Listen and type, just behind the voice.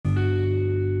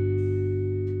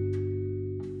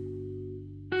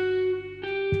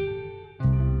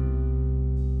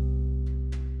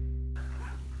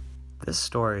This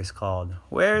story is called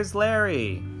Where's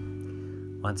Larry?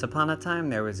 Once upon a time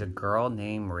there was a girl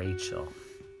named Rachel.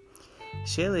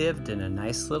 She lived in a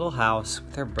nice little house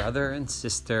with her brother and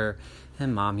sister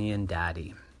and mommy and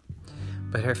daddy.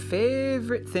 But her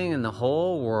favorite thing in the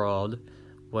whole world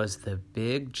was the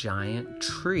big giant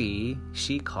tree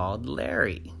she called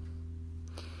Larry.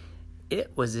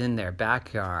 It was in their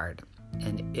backyard,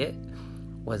 and it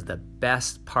was the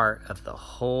best part of the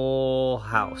whole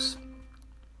house.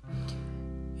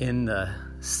 In the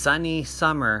sunny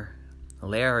summer,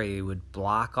 Larry would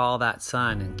block all that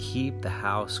sun and keep the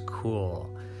house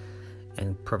cool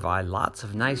and provide lots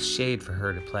of nice shade for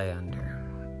her to play under.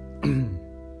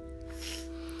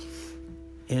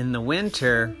 In the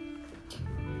winter,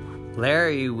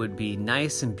 Larry would be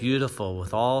nice and beautiful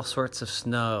with all sorts of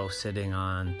snow sitting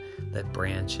on the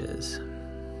branches.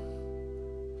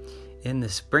 In the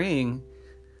spring,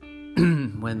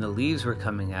 when the leaves were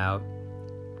coming out,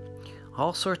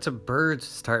 all sorts of birds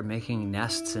would start making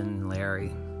nests in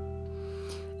Larry.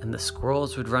 And the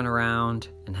squirrels would run around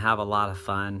and have a lot of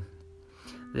fun.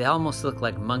 They almost looked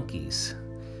like monkeys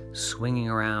swinging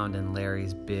around in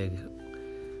Larry's big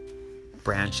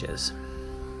branches.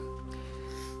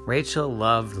 Rachel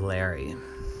loved Larry.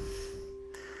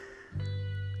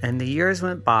 And the years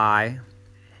went by,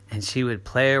 and she would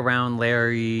play around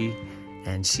Larry,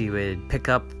 and she would pick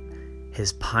up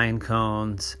his pine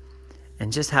cones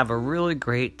and just have a really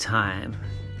great time.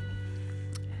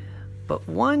 But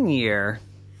one year,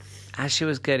 as she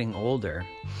was getting older,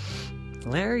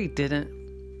 Larry didn't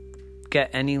get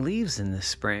any leaves in the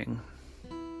spring.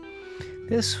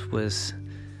 This was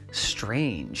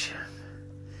strange.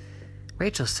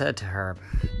 Rachel said to her,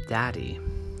 "Daddy,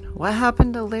 what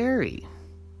happened to Larry?"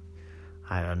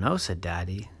 "I don't know," said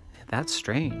Daddy. "That's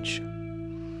strange."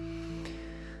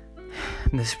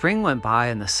 And the spring went by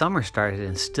and the summer started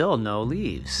and still no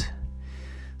leaves.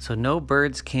 So no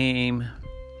birds came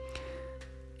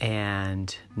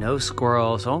and no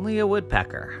squirrels, only a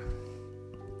woodpecker.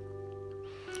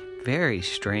 Very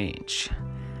strange.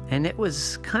 And it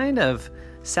was kind of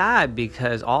sad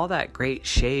because all that great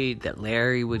shade that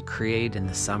Larry would create in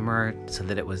the summer so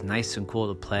that it was nice and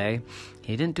cool to play,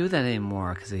 he didn't do that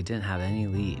anymore because he didn't have any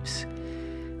leaves.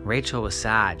 Rachel was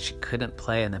sad. She couldn't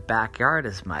play in the backyard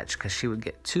as much because she would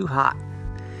get too hot.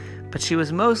 But she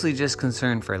was mostly just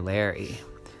concerned for Larry.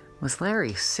 Was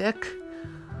Larry sick?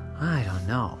 I don't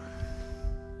know.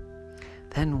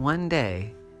 Then one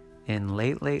day, in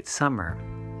late summer,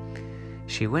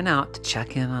 she went out to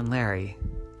check in on Larry,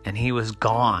 and he was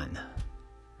gone.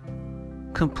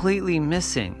 Completely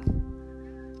missing.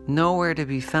 Nowhere to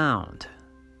be found.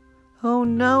 "Oh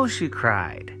no," she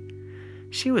cried.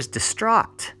 She was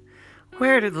distraught.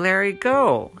 Where did Larry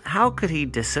go? How could he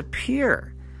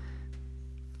disappear?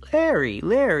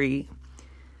 Larry,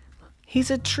 he's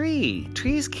a tree.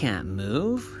 Trees can't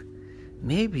move.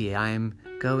 Maybe I'm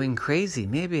going crazy.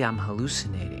 Maybe I'm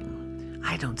hallucinating.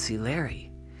 I don't see Larry.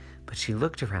 But she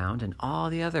looked around and all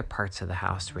the other parts of the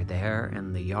house were there,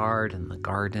 and the yard and the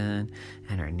garden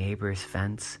and her neighbor's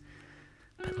fence.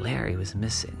 But Larry was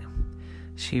missing.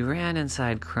 She ran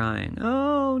inside crying,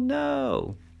 "Oh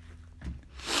no."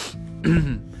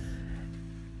 And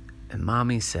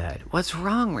Mommy said, "What's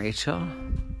wrong, Rachel?"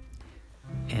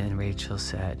 And Rachel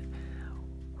said,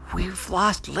 "We've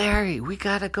lost Larry. We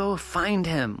gotta go find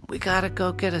him. We gotta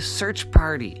go get a search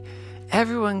party.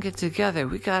 Everyone get together.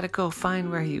 We gotta go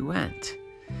find where he went."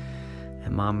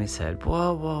 And Mommy said,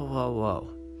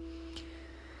 Whoa.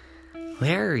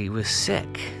 Larry was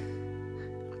sick.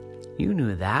 You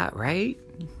knew that, right?"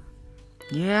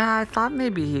 "Yeah, I thought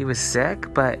maybe he was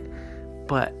sick, but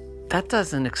that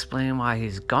doesn't explain why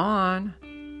he's gone.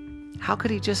 How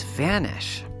could he just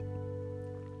vanish?"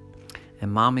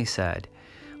 And Mommy said,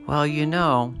 "Well,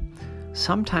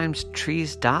 sometimes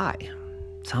trees die.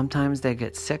 Sometimes they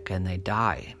get sick and they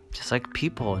die, just like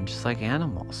people and just like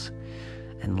animals.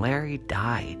 And Larry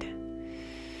died.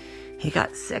 He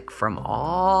got sick from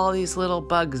all these little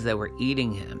bugs that were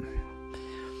eating him.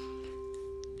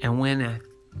 And when a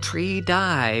tree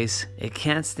dies, it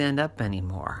can't stand up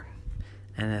anymore.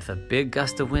 And if a big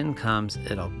gust of wind comes,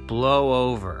 it'll blow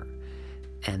over.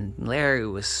 And Larry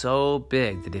was so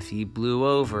big that if he blew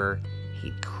over,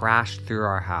 he'd crash through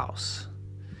our house.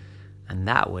 And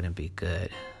that wouldn't be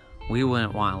good. We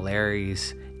wouldn't want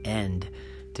Larry's end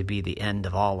to be the end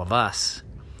of all of us.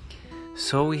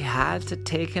 So we had to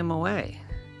take him away.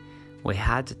 We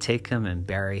had to take him and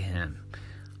bury him,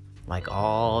 like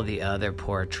all the other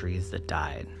poor trees that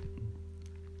died.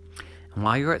 And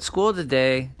while you were at school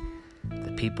today,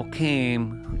 the people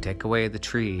came who take away the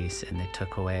trees, and they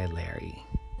took away Larry.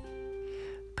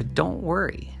 But don't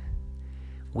worry.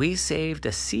 we saved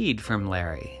a seed from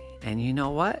Larry. And you know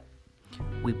what?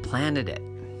 We planted it.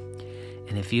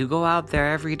 And if you go out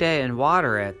there every day and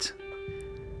water it,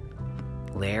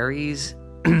 Larry's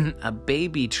a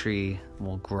baby tree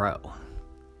will grow.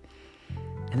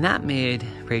 And that made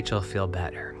Rachel feel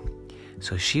better.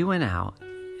 So she went out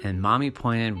and Mommy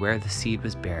pointed where the seed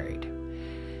was buried.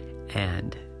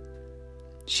 And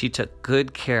she took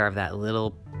good care of that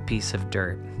little piece of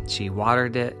dirt. She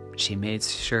watered it. She made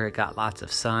sure it got lots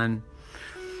of sun.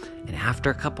 And after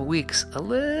a couple weeks, a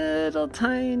little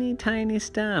tiny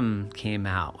stem came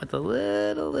out with a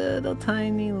little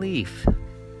tiny leaf.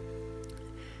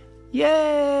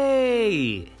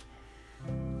 Yay!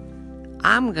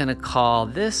 I'm going to call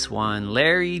this one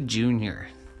Larry Jr.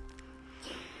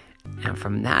 And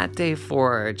from that day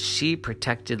forward, she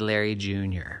protected Larry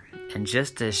Jr. And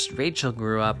just as Rachel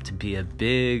grew up to be a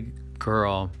big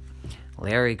girl,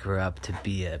 Larry grew up to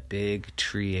be a big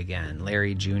tree again,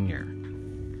 Larry Jr.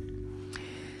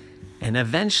 And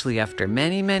eventually, after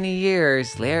many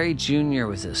years, Larry Jr.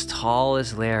 was as tall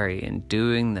as Larry and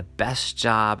doing the best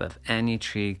job of any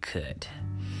tree could.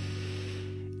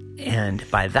 And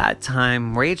by that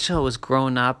time, Rachel was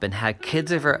grown up and had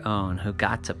kids of her own who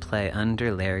got to play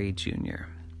under Larry Jr.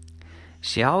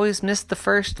 She always missed the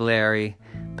first Larry,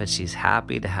 but she's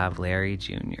happy to have Larry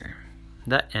Jr.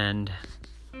 The end.